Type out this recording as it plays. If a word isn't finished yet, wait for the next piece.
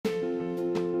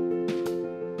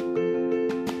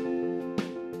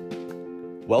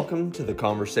Welcome to the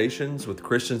Conversations with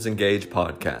Christians Engage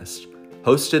podcast.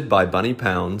 Hosted by Bunny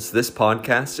Pounds, this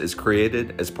podcast is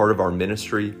created as part of our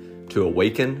ministry to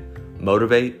awaken,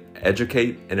 motivate,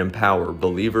 educate, and empower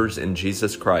believers in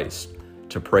Jesus Christ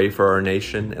to pray for our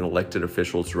nation and elected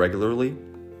officials regularly,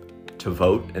 to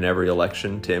vote in every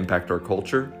election to impact our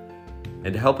culture,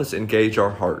 and to help us engage our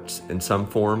hearts in some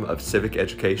form of civic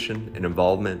education and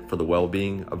involvement for the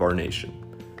well-being of our nation.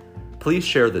 Please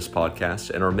share this podcast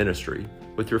and our ministry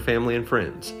with your family and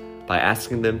friends by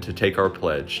asking them to take our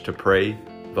pledge to pray,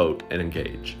 vote, and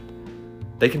engage.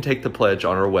 They can take the pledge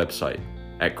on our website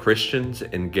at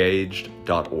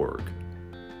christiansengaged.org.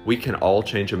 We can all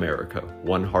change America,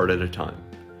 one heart at a time.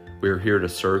 We are here to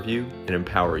serve you and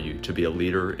empower you to be a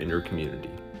leader in your community.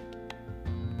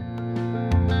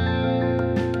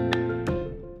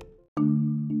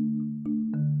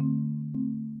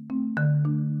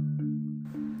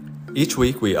 Each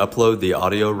week we upload the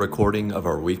audio recording of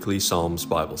our weekly Psalms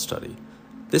Bible study.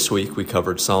 This week we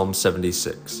covered Psalm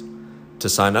 76. To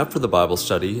sign up for the Bible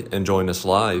study and join us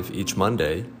live each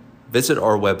Monday, visit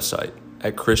our website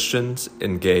at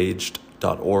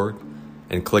christiansengaged.org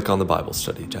and click on the Bible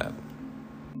study tab.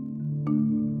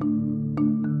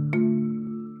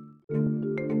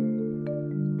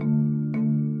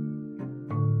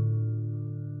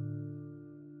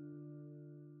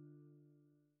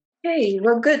 Hey,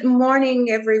 well, good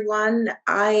morning, everyone.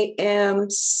 I am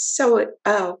so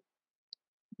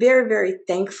very, very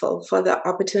thankful for the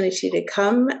opportunity to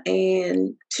come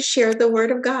and to share the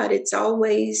Word of God. It's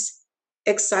always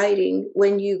exciting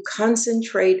when you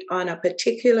concentrate on a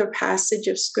particular passage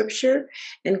of Scripture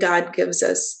and God gives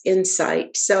us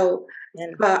insight. So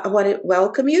I want to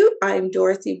welcome you. I'm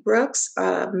Dorothy Brooks,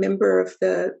 a member of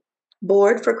the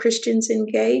Board for Christians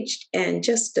Engaged, and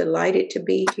just delighted to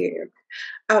be here.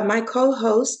 My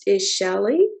co-host is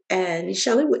Shelley. And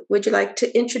Shelley, would you like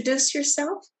to introduce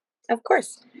yourself? Of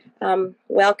course.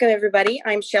 Welcome, everybody.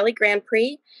 I'm Shelley Grand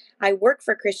Prix. I work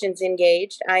for Christians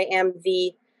Engaged. I am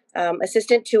the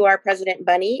assistant to our president,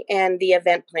 Bunny, and the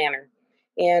event planner,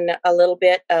 and a little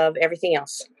bit of everything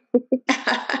else.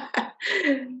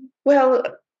 Well,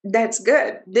 that's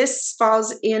good. This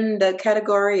falls in the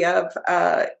category of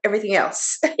everything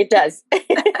else. It does. And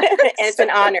it's an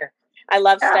honor. I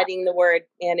love studying the Word,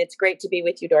 and it's great to be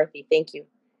with you, Dorothy. Thank you.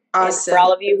 Awesome. And for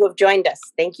all of you who have joined us,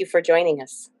 thank you for joining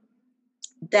us.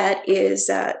 That is,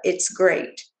 it's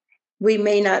great. We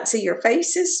may not see your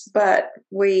faces, but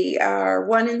we are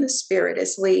one in the spirit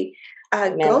as we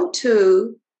go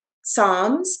to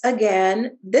Psalms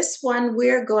again. This one,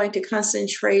 we're going to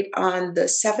concentrate on the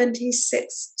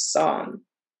 76th Psalm.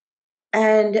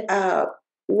 And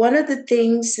one of the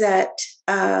things that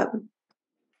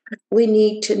we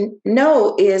need to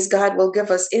know is God will give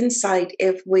us insight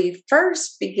if we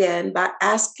first begin by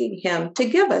asking Him to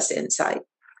give us insight.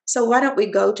 So why don't we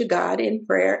go to God in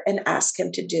prayer and ask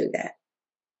Him to do that?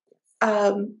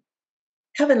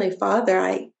 Heavenly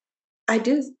Father, I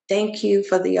do thank you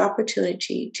for the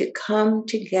opportunity to come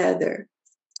together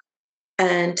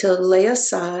and to lay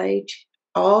aside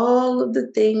all of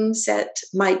the things that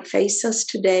might face us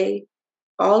today,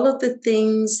 all of the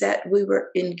things that we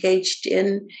were engaged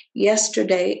in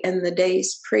yesterday and the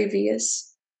days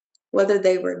previous, whether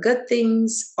they were good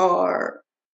things or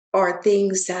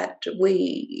things that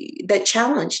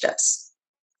challenged us.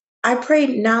 I pray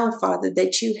now, Father,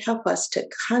 that you help us to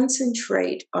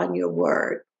concentrate on your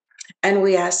word. And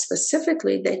we ask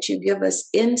specifically that you give us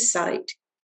insight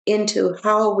into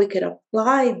how we can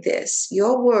apply this,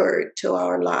 your word, to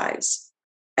our lives.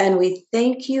 And we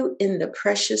thank you in the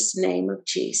precious name of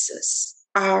Jesus,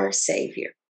 our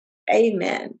Savior.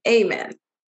 Amen. Amen.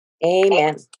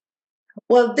 Amen.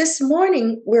 Well, this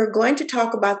morning, we're going to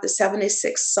talk about the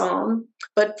 76th Psalm.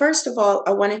 But first of all,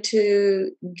 I wanted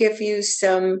to give you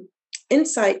some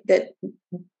insight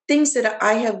things that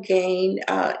I have gained,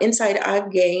 insight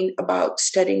I've gained about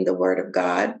studying the Word of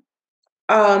God.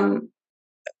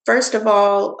 First of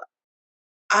all,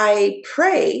 I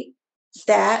pray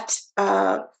that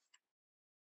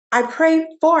I pray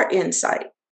for insight.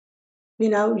 You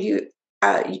know,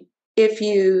 if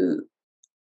you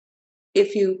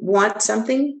want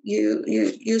something, you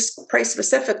pray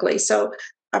specifically. So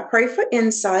I pray for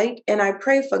insight, and I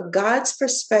pray for God's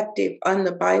perspective on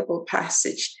the Bible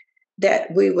passage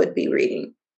that we would be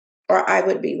reading, or I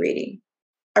would be reading.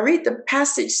 I read the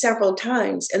passage several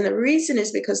times, and the reason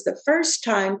is because the first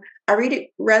time I read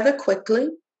it rather quickly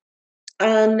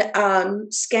and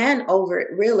scan over it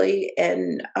really,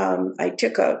 and I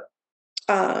took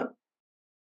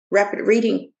rapid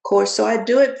reading course, so I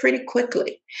do it pretty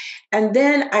quickly. And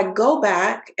then I go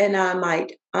back and I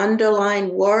might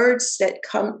underline words that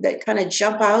kind of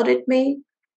jump out at me,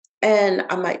 and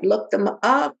I might look them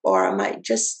up, or I might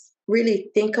just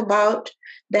really think about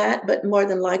that. But more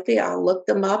than likely, I'll look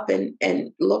them up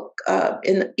and look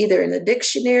either in the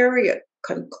dictionary or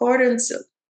concordance or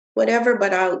whatever.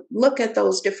 But I'll look at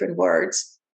those different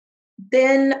words.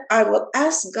 Then I will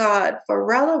ask God for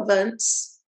relevance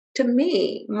to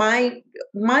me, my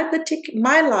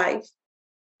life,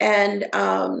 and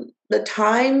the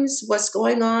times, what's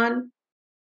going on,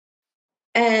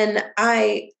 and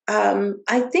I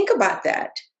think about that.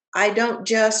 I don't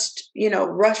just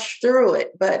rush through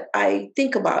it, but I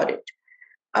think about it,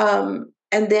 and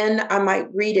then I might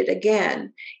read it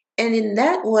again, and in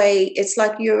that way, it's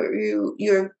like you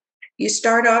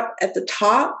start out at the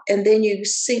top, and then you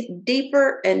sink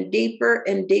deeper and deeper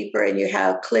and deeper, and you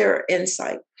have clearer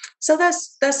insight. So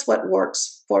that's what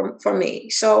works for me.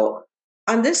 So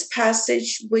on this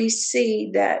passage, we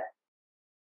see that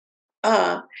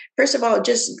first of all,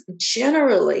 just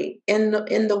generally in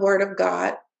the Word of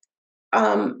God,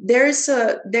 there is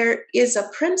a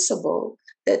principle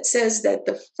that says that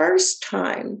the first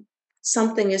time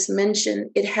something is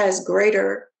mentioned, it has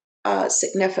greater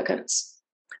significance.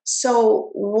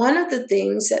 So one of the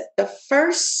things that the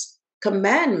first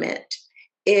commandment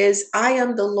is, I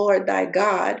am the Lord thy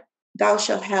God, thou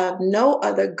shalt have no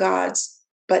other gods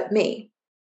but me.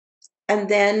 And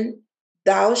then,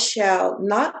 thou shalt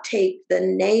not take the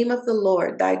name of the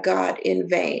Lord thy God in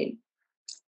vain.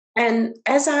 And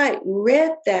as I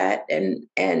read that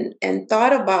and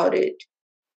thought about it,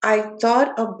 I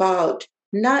thought about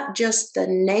not just the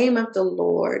name of the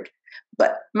Lord,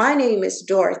 but my name is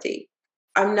Dorothy.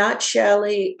 I'm not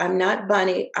Shelley. I'm not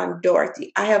Bunny. I'm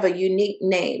Dorothy. I have a unique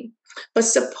name. But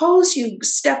suppose you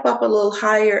step up a little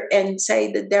higher and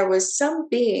say that there was some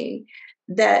being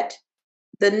that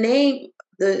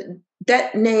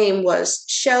that name was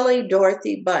Shelley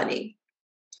Dorothy Bunny.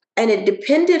 And it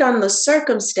depended on the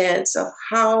circumstance of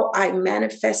how I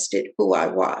manifested who I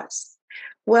was.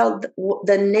 Well,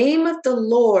 the name of the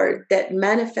Lord that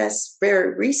manifests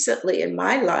very recently in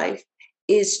my life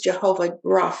is Jehovah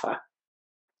Rapha.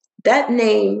 That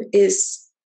name is,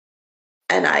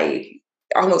 and I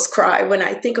almost cry when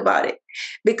I think about it,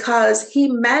 because he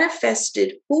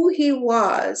manifested who he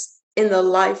was in the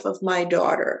life of my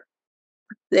daughter.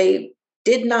 They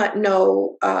did not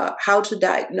know how to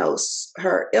diagnose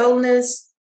her illness.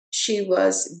 She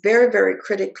was very, very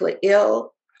critically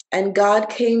ill, and God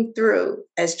came through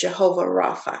as Jehovah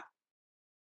Rapha.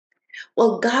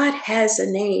 Well, God has a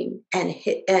name, and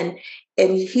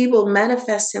he will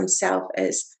manifest himself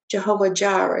as Jehovah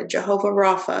Jireh, Jehovah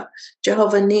Rapha,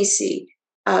 Jehovah Nisi,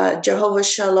 Jehovah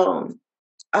Shalom.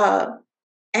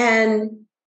 And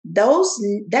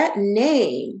that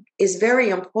name is very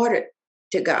important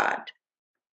to God.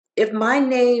 If my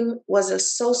name was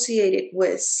associated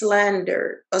with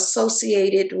slander,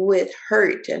 associated with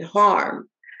hurt and harm,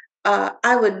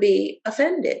 I would be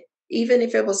offended, even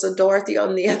if it was a Dorothy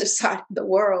on the other side of the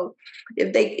world.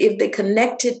 If they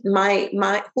connected my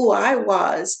who I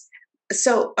was,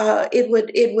 so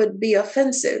it would be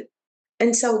offensive.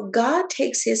 And so God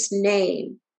takes his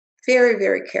name very,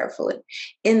 very carefully.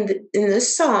 In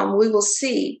this psalm, we will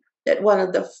see that one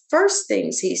of the first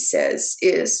things he says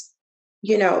is,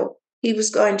 he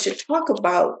was going to talk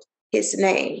about his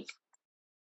name.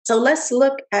 So let's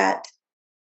look at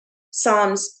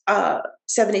Psalms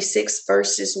 76,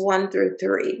 verses 1 through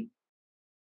 3.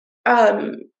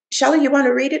 Shelley, you want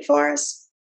to read it for us?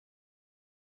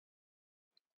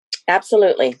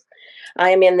 Absolutely. I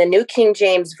am in the New King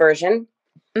James Version.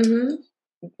 Mm-hmm.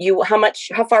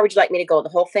 How far would you like me to go? The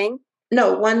whole thing?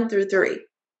 No, 1 through 3.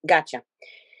 Gotcha.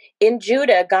 In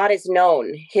Judah, God is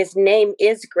known. His name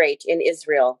is great in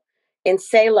Israel. In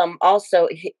Salem also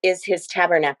is his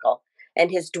tabernacle,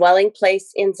 and his dwelling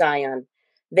place in Zion.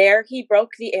 There he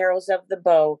broke the arrows of the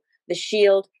bow, the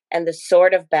shield, and the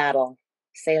sword of battle.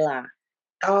 Selah.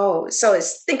 Oh, so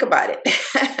think about it.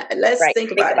 Let's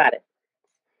think about it.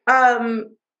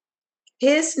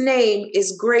 His name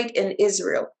is great in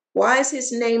Israel. Why is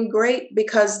his name great?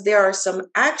 Because there are some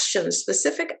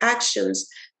specific actions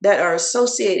that are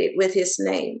associated with his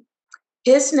name.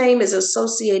 His name is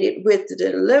associated with the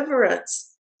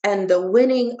deliverance and the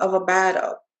winning of a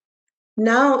battle.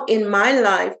 Now, in my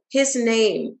life, his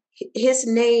name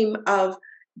of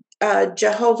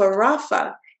Jehovah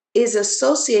Rapha is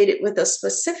associated with a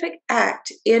specific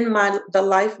act in the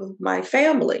life of my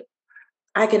family.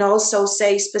 I can also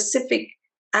say specific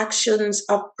actions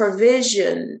of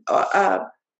provision,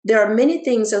 There are many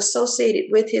things associated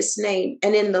with his name.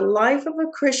 And in the life of a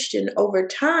Christian over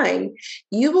time,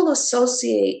 you will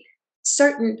associate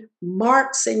certain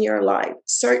marks in your life,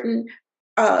 certain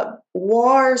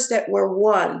wars that were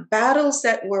won, battles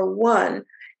that were won,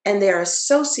 and they're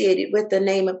associated with the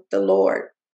name of the Lord.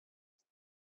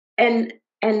 And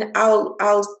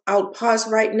I'll pause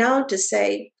right now to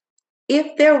say,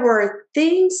 if there were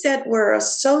things that were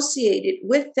associated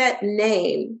with that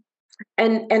name,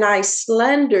 and I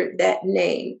slandered that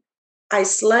name, I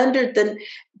slandered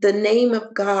the name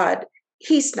of God,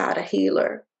 he's not a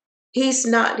healer. He's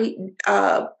not,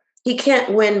 he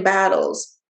can't win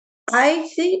battles. I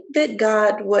think that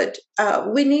God would,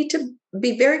 we need to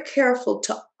be very careful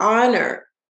to honor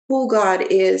who God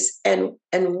is and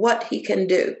what he can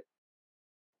do.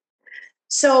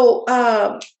 So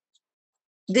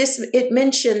it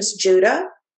mentions Judah,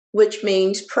 which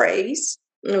means praise.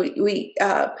 We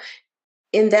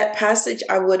in that passage,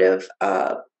 I would have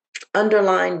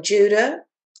underlined Judah.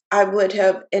 I would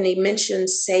have, and he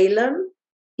mentions Salem.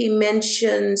 He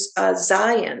mentions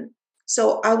Zion.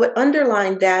 So I would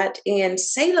underline that. And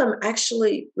Salem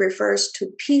actually refers to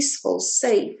peaceful,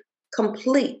 safe,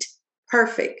 complete,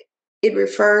 perfect. It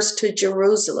refers to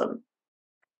Jerusalem.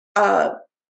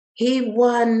 He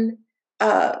won.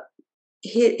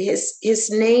 His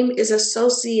name is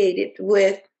associated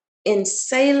with, in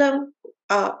Salem,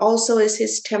 also is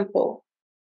his temple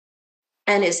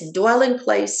and his dwelling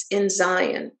place in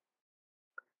Zion.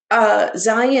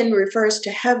 Zion refers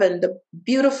to heaven, the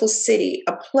beautiful city,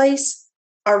 a place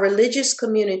or religious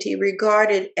community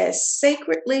regarded as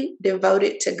sacredly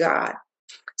devoted to God.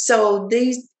 So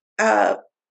he's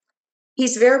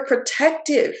very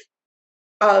protective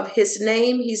of his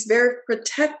name. He's very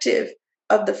protective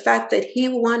of the fact that he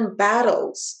won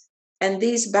battles, and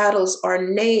these battles are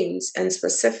names and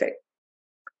specific.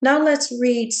 Now let's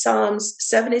read Psalms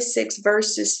 76,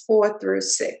 verses 4 through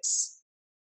 6.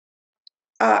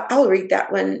 I'll read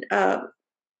that one,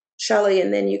 Shelley,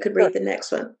 and then you could read the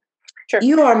next one. Sure.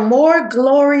 You are more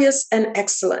glorious and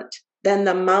excellent than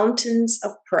the mountains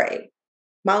of prey.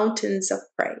 Mountains of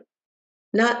prey.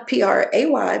 Not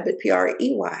P-R-A-Y, but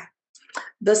P-R-E-Y.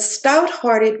 The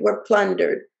stout-hearted were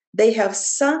plundered. They have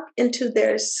sunk into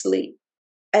their sleep,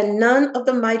 and none of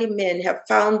the mighty men have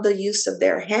found the use of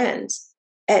their hands.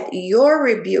 At your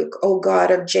rebuke, O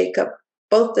God of Jacob,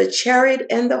 both the chariot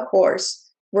and the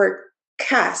horse were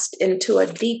cast into a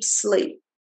deep sleep.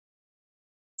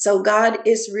 So God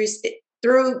is,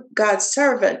 through God's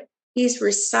servant, he's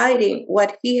reciting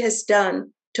what he has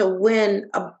done to win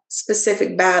a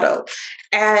specific battle.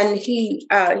 And he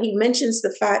mentions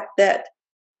the fact that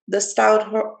the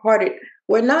stout-hearted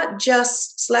were not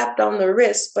just slapped on the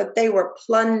wrist, but they were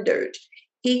plundered.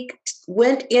 He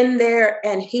went in there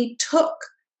and he took.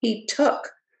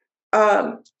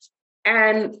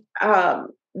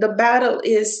 The battle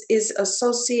is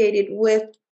associated with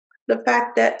the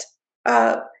fact that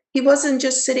he wasn't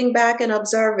just sitting back and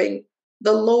observing.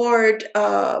 The Lord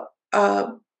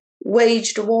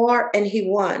waged war and he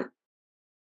won.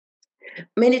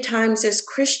 Many times as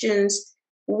Christians,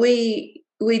 we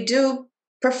do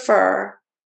prefer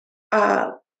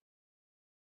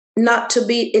not to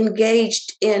be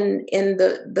engaged in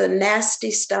the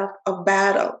nasty stuff of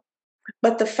battle.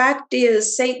 But the fact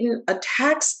is, Satan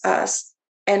attacks us,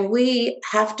 and we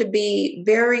have to be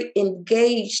very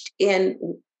engaged in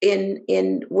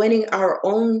winning our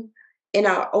own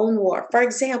war. For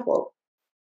example,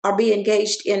 or be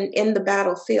engaged in the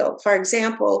battlefield. For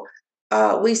example,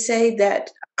 we say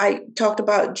that I talked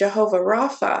about Jehovah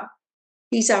Rapha.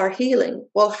 He's our healing.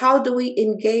 Well, how do we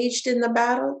engage in the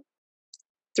battle?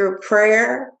 Through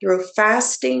prayer, through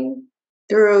fasting,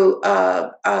 through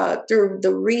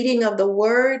the reading of the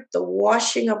word, the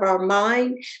washing of our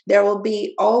mind. There will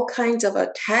be all kinds of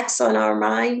attacks on our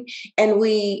mind, and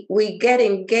we get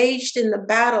engaged in the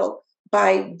battle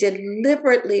by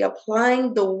deliberately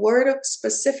applying the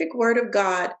specific word of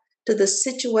God to the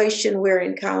situation we're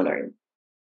encountering.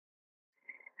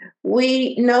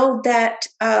 We know that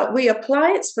we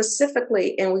apply it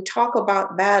specifically, and we talk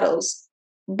about battles,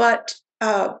 but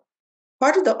part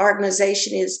of the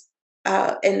organization is,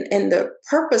 and the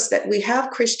purpose that we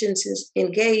have Christians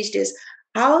engaged is,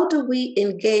 how do we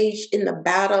engage in the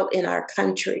battle in our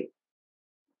country?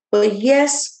 Well,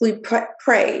 yes, we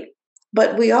pray,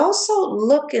 but we also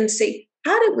look and see,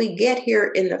 how did we get here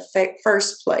in the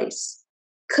first place?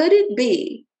 Could it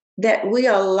be that we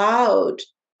allowed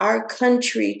our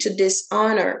country to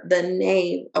dishonor the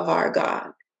name of our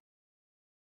God?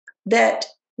 That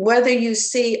whether you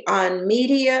see on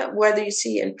media, whether you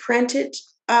see in printed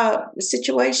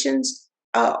situations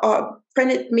or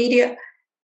printed media,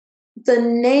 the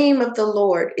name of the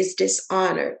Lord is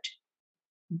dishonored.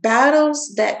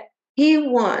 Battles that he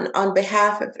won on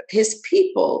behalf of his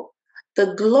people,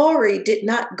 the glory did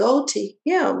not go to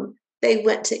him, they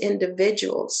went to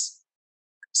individuals.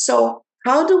 So,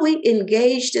 how do we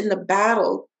engage in the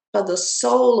battle for the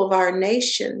soul of our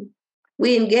nation?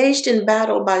 We engaged in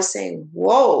battle by saying,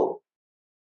 whoa,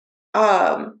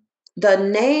 the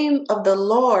name of the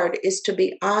Lord is to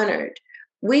be honored.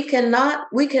 We can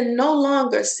no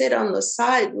longer sit on the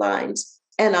sidelines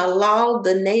and allow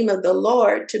the name of the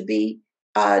Lord to be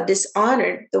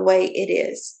dishonored the way it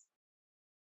is.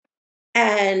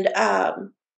 And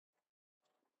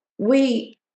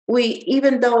we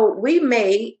even though we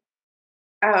may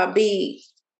be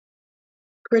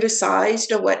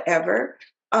criticized or whatever,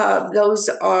 those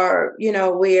are,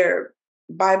 we're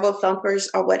Bible thumpers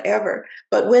or whatever.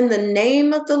 But when the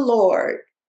name of the Lord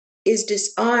is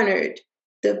dishonored,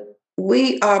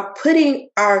 we are putting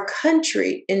our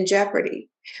country in jeopardy,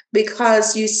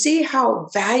 because you see how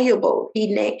valuable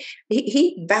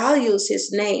he values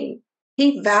his name.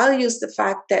 He values the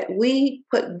fact that we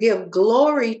give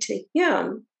glory to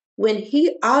him when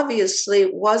he obviously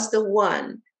was the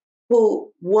one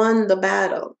who won the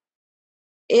battle.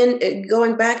 In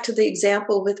going back to the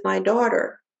example with my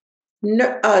daughter,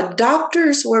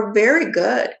 doctors were very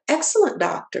good, excellent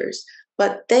doctors,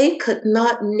 but they could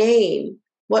not name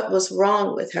what was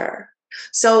wrong with her.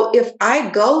 So if I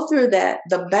go through that,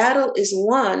 the battle is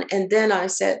won, and then I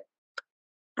said,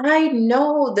 I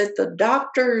know that the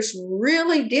doctors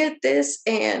really did this,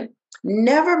 and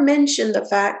never mentioned the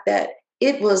fact that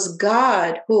it was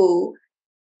God who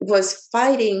was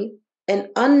fighting an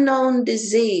unknown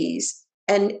disease,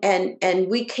 and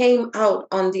we came out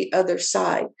on the other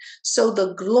side. So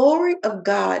the glory of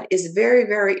God is very,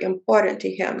 very important to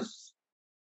him.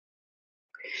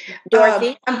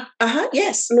 Dorothy?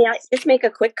 Yes. May I just make a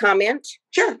quick comment?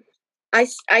 Sure. I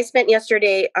spent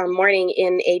yesterday morning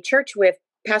in a church with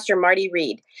Pastor Marty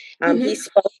Reed. He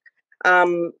spoke,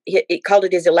 he called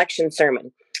it his election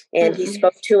sermon. And he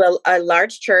spoke to a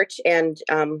large church, and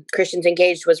Christians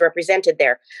Engaged was represented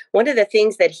there. One of the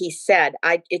things that he said,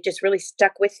 it just really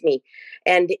stuck with me.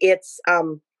 And it's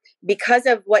because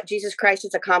of what Jesus Christ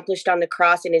has accomplished on the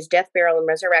cross in his death, burial, and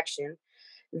resurrection,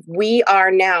 we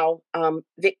are now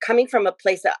coming from a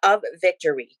place of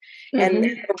victory. And the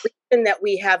reason that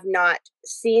we have not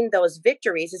seen those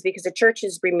victories is because the church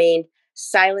has remained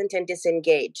silent and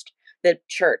disengaged. The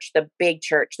church, the big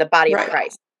church, the body of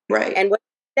Christ. Right. And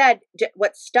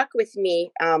what stuck with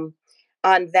me on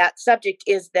that subject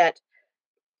is that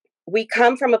we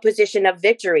come from a position of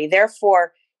victory.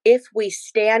 Therefore, if we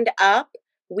stand up,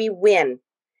 we win.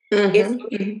 If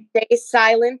we stay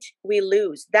silent, we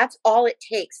lose. That's all it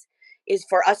takes, is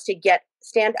for us to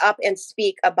stand up and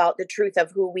speak about the truth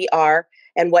of who we are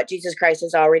and what Jesus Christ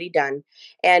has already done.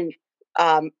 And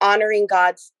honoring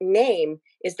God's name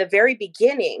is the very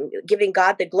beginning, giving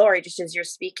God the glory, just as you're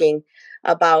speaking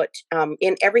about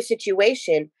in every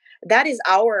situation. That is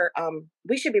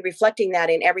we should be reflecting that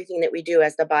in everything that we do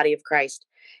as the body of Christ.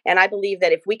 And I believe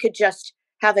that if we could just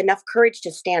have enough courage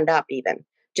to stand up,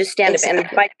 just stand up. And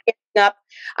by standing up,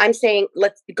 I'm saying,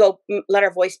 let's go, let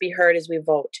our voice be heard as we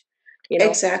vote.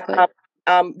 Exactly.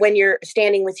 When you're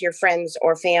standing with your friends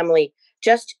or family,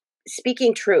 just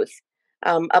speaking truth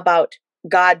about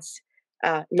God's,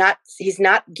 he's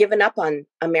not given up on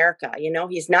America.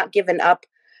 He's not given up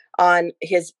on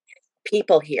his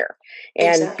people here.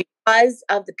 And because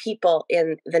of the people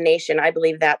in the nation, I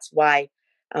believe that's why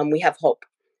we have hope,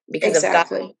 because of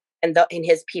God and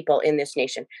his people in this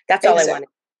nation. That's all I wanted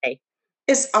to say.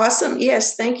 It's awesome.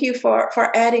 Yes. Thank you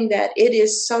for adding that. It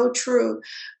is so true.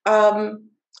 One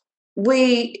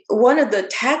of the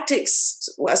tactics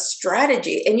was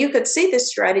strategy, and you could see this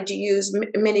strategy used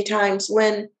many times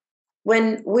when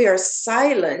we are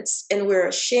silenced and we're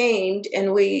ashamed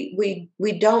and we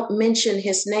don't mention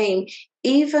his name,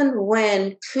 even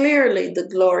when clearly the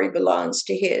glory belongs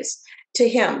to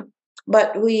him.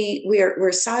 But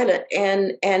we're silent,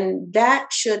 and that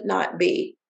should not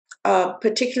be.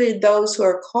 Particularly those who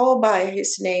are called by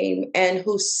his name and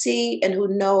who see and who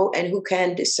know and who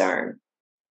can discern.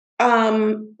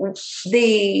 Let's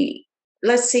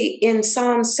see, in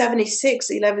Psalm 76,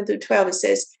 11 through 12, it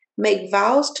says, make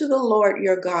vows to the Lord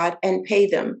your God and pay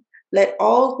them. Let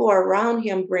all who are around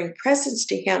him bring presents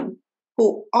to him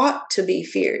who ought to be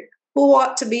feared. Who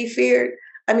ought to be feared?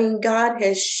 I mean, God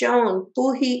has shown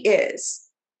who he is.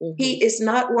 He is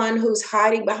not one who's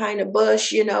hiding behind a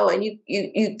bush, and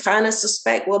you kind of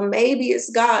suspect, well, maybe it's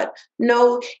God.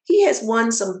 No, he has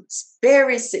won some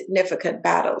very significant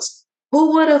battles.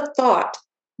 Who would have thought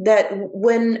that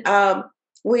when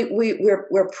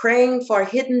We're praying for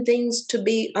hidden things to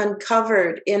be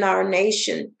uncovered in our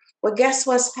nation. Well, guess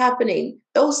what's happening?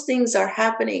 Those things are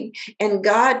happening. And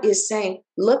God is saying,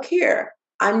 look here,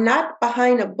 I'm not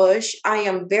behind a bush. I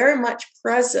am very much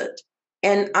present.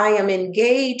 And I am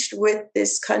engaged with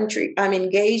this country. I'm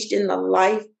engaged in the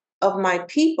life of my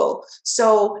people.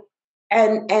 So,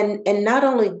 and not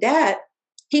only that,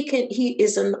 he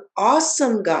is an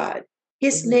awesome God.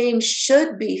 His name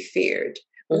should be feared.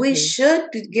 We should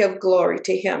give glory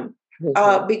to him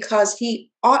because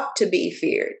he ought to be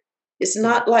feared. It's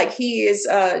not like he is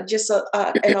just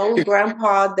an old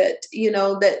grandpa that,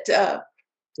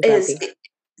 is,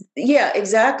 yeah,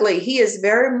 exactly. He is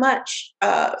very much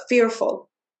fearful.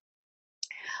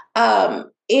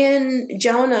 In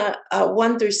Jonah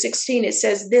 1-16, it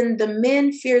says, then the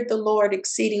men feared the Lord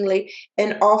exceedingly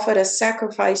and offered a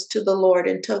sacrifice to the Lord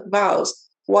and took vows.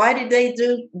 Why did they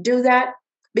do that?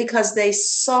 Because they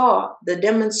saw the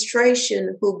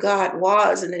demonstration who God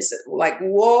was. And they said, like,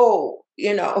 whoa,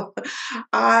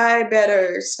 I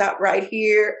better stop right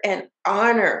here and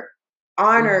honor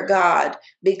God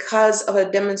because of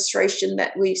a demonstration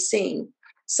that we've seen.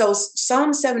 So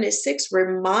Psalm 76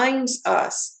 reminds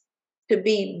us to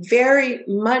be very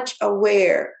much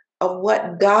aware of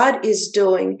what God is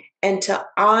doing and to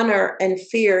honor and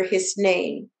fear his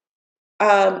name.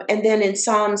 And then in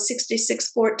Psalm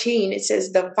 66:14, it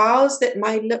says, the vows that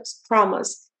my lips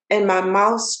promised and my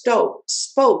mouth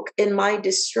spoke in my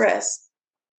distress.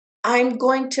 I'm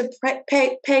going to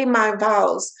pay my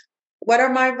vows. What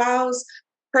are my vows?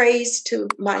 Praise to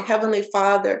my Heavenly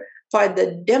Father for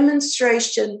the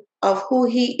demonstration of who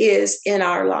he is in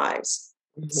our lives.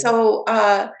 So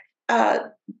I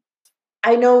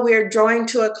know we're drawing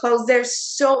to a close. There's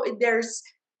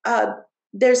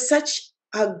such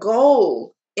a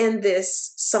goal in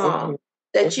this psalm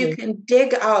that you can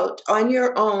dig out on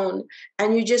your own,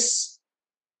 and you just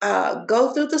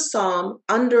go through the psalm,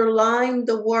 underline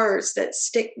the words that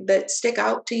stick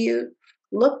out to you,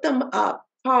 look them up,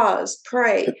 pause,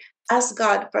 pray, ask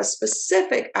God for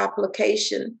specific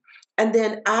application, and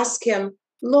then ask him,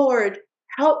 Lord,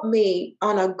 help me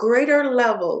on a greater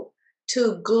level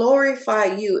to glorify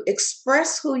you,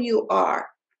 express who you are,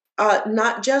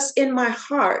 not just in my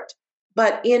heart,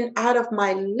 but out of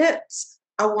my lips.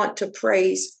 I want to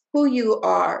praise who you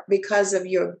are because of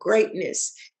your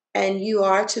greatness, and you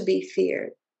are to be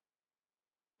feared.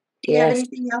 Do you have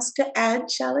anything else to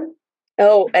add, Shelley?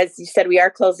 Oh, as you said, we are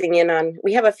closing in on,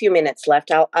 we have a few minutes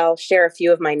left. I'll share a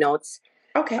few of my notes.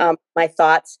 Okay. My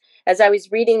thoughts. As I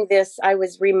was reading this, I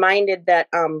was reminded that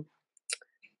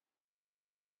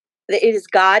it is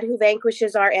God who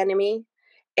vanquishes our enemy,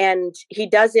 and he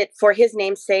does it for his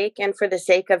name's sake and for the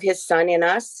sake of his son in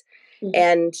us.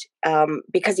 And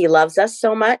because he loves us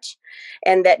so much,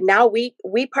 and that now we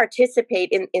participate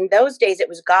in those days, it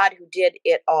was God who did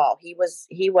it all. He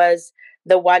was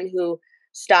the one who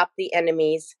stopped the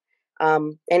enemies.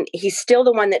 And he's still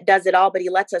the one that does it all, but he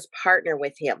lets us partner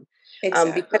with him.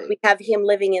 Exactly. Because we have him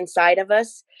living inside of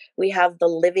us. We have the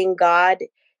living God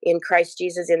in Christ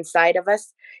Jesus inside of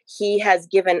us. He has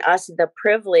given us the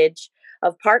privilege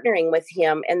of partnering with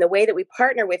him. And the way that we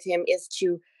partner with him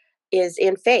is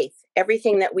in faith.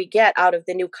 Everything that we get out of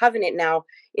the new covenant now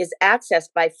is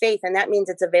accessed by faith. And that means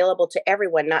it's available to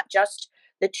everyone, not just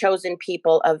the chosen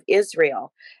people of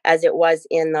Israel, as it was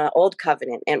in the old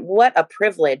covenant. And what a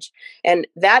privilege. And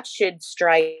that should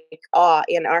strike awe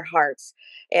in our hearts.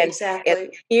 And, exactly.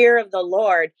 And fear of the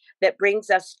Lord that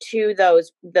brings us to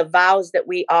the vows that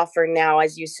we offer now,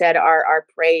 as you said, our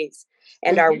praise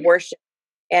and our worship,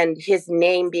 and his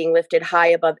name being lifted high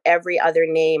above every other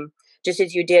name, just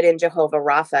as you did in Jehovah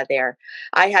Rapha there.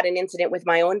 I had an incident with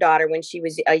my own daughter when she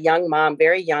was a young mom,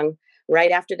 very young,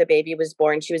 right after the baby was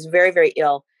born. She was very, very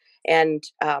ill. And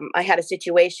I had a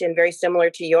situation very similar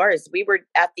to yours. We were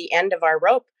at the end of our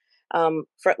rope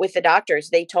with the doctors.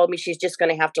 They told me she's just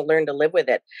going to have to learn to live with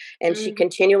it. And she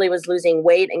continually was losing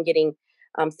weight and getting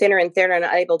thinner and thinner and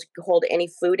unable to hold any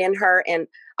food in her. And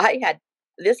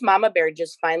this mama bear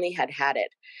just finally had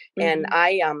it. And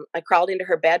I crawled into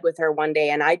her bed with her one day,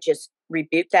 and I just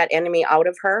rebuked that enemy out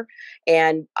of her.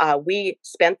 And we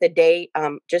spent the day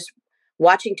just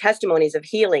watching testimonies of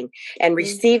healing and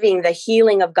receiving the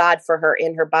healing of God for her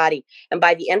in her body. And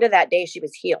by the end of that day, she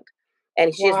was healed.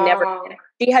 And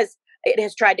it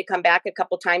has tried to come back a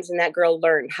couple times, and that girl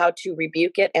learned how to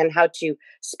rebuke it and how to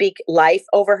speak life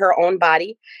over her own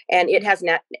body. And it has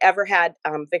not ever had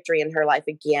victory in her life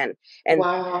again. And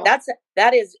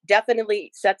that is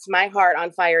definitely sets my heart on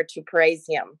fire to praise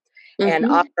him and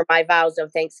offer my vows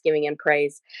of thanksgiving and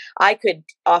praise. I could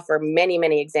offer many,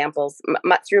 many examples.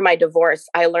 Through my divorce,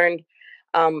 I learned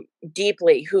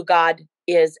deeply who God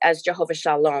is as Jehovah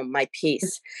Shalom, my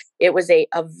peace. It was a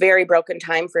very broken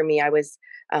time for me.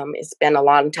 It's been a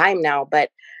long time now, but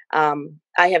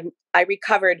I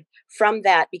recovered from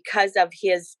that because of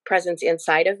his presence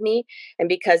inside of me and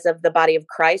because of the body of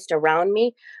Christ around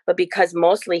me, but because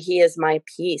mostly he is my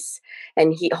peace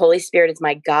and Holy Spirit is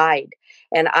my guide.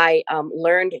 And I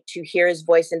learned to hear his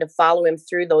voice and to follow him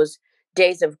through those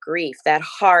days of grief, that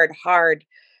hard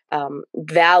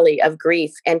valley of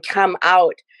grief, and come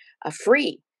out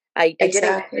free. I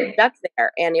didn't get stuck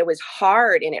there, and it was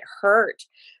hard and it hurt.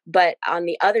 But on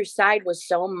the other side was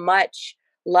so much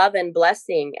love and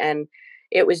blessing, and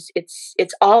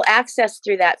it's all access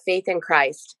through that faith in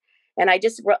Christ. And I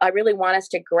really want us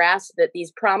to grasp that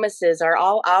these promises are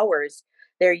all ours.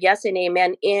 They're yes and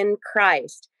amen in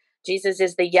Christ. Jesus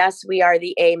is the yes, we are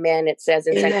the amen, it says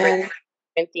in 2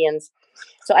 Corinthians.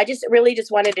 So I just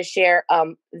wanted to share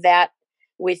that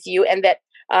with you, and that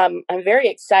I'm very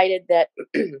excited that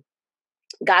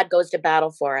God goes to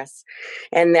battle for us,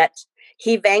 and that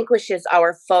he vanquishes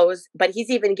our foes, but he's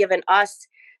even given us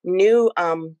new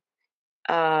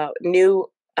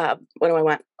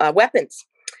weapons.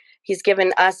 He's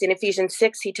given us, in Ephesians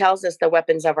 6, he tells us the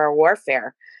weapons of our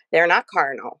warfare. They're not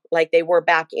carnal like they were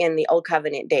back in the old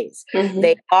covenant days. Mm-hmm.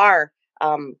 They are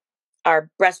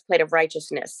our breastplate of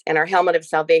righteousness and our helmet of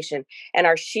salvation and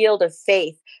our shield of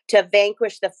faith to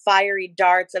vanquish the fiery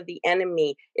darts of the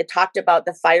enemy. It talked about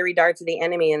the fiery darts of the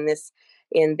enemy in this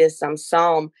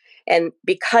psalm. And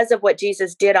because of what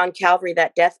Jesus did on Calvary,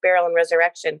 that death, burial, and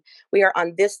resurrection, we are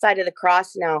on this side of the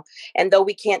cross now. And though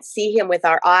we can't see him with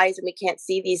our eyes and we can't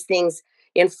see these things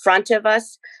in front of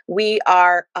us, we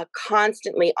are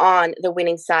constantly on the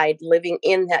winning side, living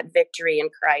in that victory in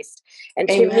Christ. And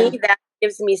to me, that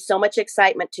gives me so much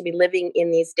excitement to be living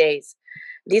in these days.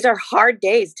 These are hard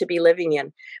days to be living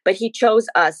in, but he chose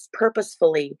us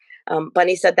purposefully.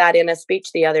 Bunny said that in a speech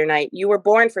the other night. You were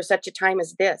born for such a time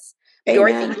as this.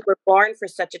 Dorothy, you were born for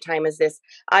such a time as this.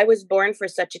 I was born for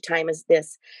such a time as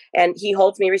this. And he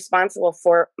holds me responsible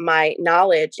for my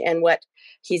knowledge and what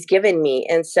he's given me.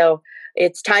 And so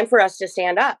it's time for us to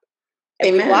stand up.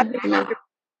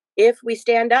 If we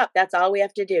stand up, that's all we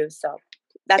have to do. So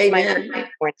that's my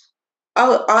point.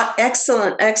 Oh,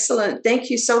 excellent.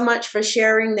 Thank you so much for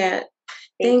sharing that.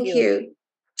 Thank you.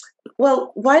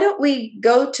 Well, why don't we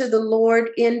go to the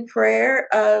Lord in prayer?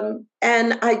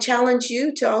 And I challenge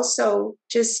you to also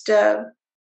just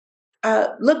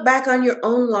look back on your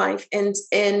own life and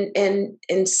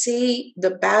see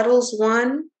the battles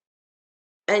won,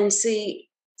 and see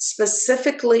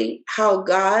specifically how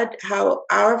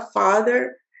our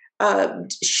Father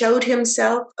showed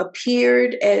himself,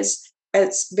 appeared as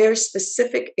very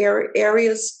specific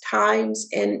areas, times,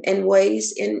 and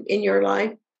ways in your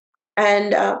life.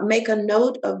 And make a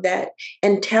note of that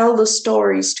and tell the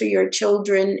stories to your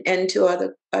children and to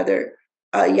other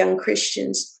young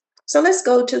Christians. So let's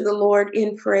go to the Lord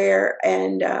in prayer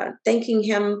and thanking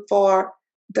him for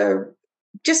the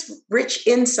just rich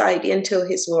insight into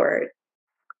his word.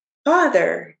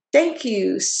 Father, thank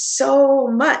you so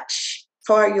much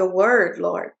for your word,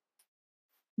 Lord.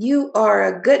 You are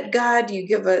a good God. You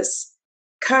give us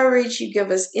courage, you give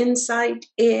us insight,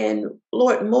 and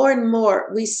Lord, more and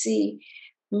more we see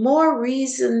more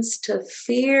reasons to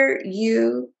fear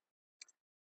you,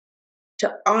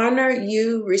 to honor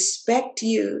you, respect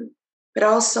you, but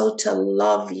also to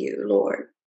love you, Lord.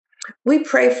 We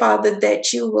pray, Father,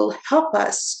 that you will help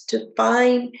us to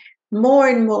find more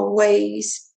and more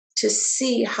ways to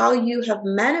see how you have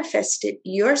manifested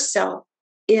yourself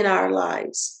in our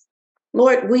lives.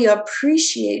 Lord, we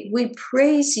appreciate, we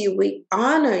praise you, we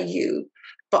honor you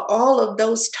for all of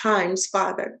those times,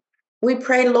 Father. We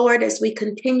pray, Lord, as we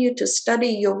continue to study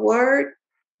your word,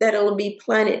 that it will be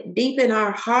planted deep in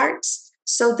our hearts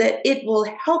so that it will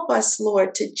help us,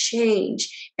 Lord, to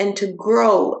change and to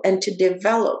grow and to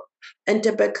develop and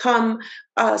to become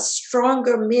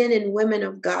stronger men and women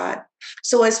of God.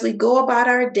 So as we go about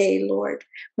our day, Lord,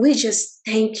 we just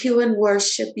thank you and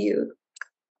worship you.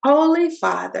 Holy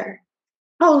Father,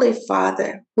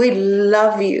 we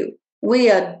love you. We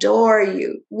adore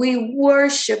you. We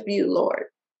worship you, Lord.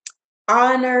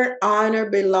 Honor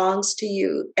belongs to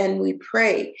you. And we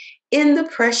pray in the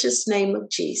precious name of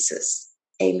Jesus.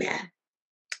 Amen.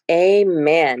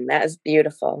 Amen. That is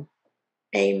beautiful.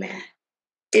 Amen.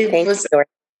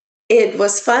 It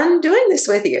was fun doing this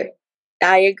with you.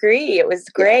 I agree. It was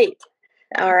great.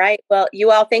 Yeah. All right. Well, you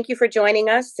all, thank you for joining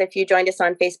us. If you joined us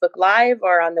on Facebook Live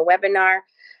or on the webinar,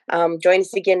 join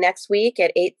us again next week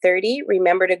at 8:30.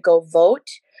 Remember to go vote.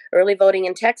 early voting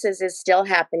in Texas is still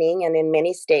happening and in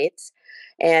many states.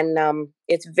 And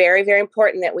it's very, very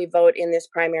important that we vote in this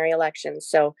primary election.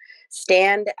 So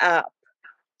stand up.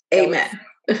 Amen.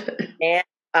 Stand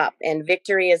up, and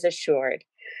victory is assured.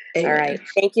 Amen. All right.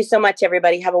 Thank you so much,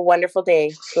 everybody. Have a wonderful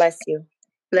day. Bless you.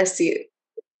 Bless you.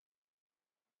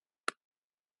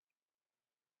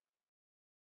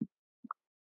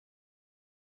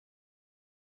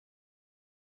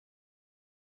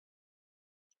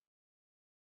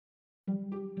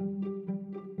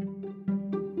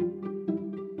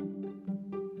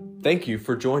 Thank you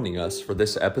for joining us for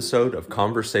this episode of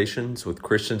Conversations with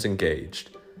Christians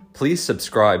Engaged. Please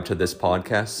subscribe to this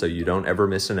podcast so you don't ever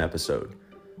miss an episode.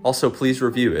 Also, please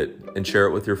review it and share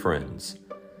it with your friends.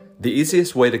 The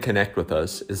easiest way to connect with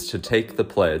us is to take the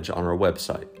pledge on our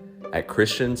website at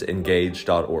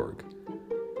christiansengage.org.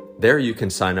 There you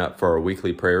can sign up for our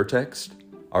weekly prayer text,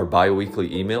 our bi-weekly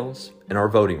emails, and our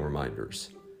voting reminders.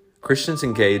 Christians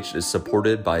Engaged is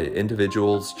supported by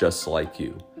individuals just like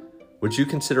you. Would you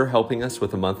consider helping us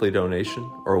with a monthly donation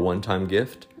or a one-time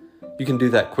gift? You can do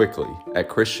that quickly at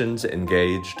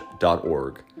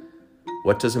christiansengaged.org.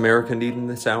 What does America need in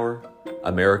this hour?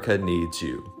 America needs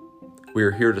you. We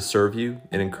are here to serve you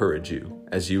and encourage you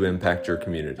as you impact your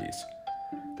communities.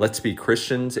 Let's be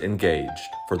Christians engaged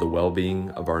for the well-being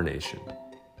of our nation.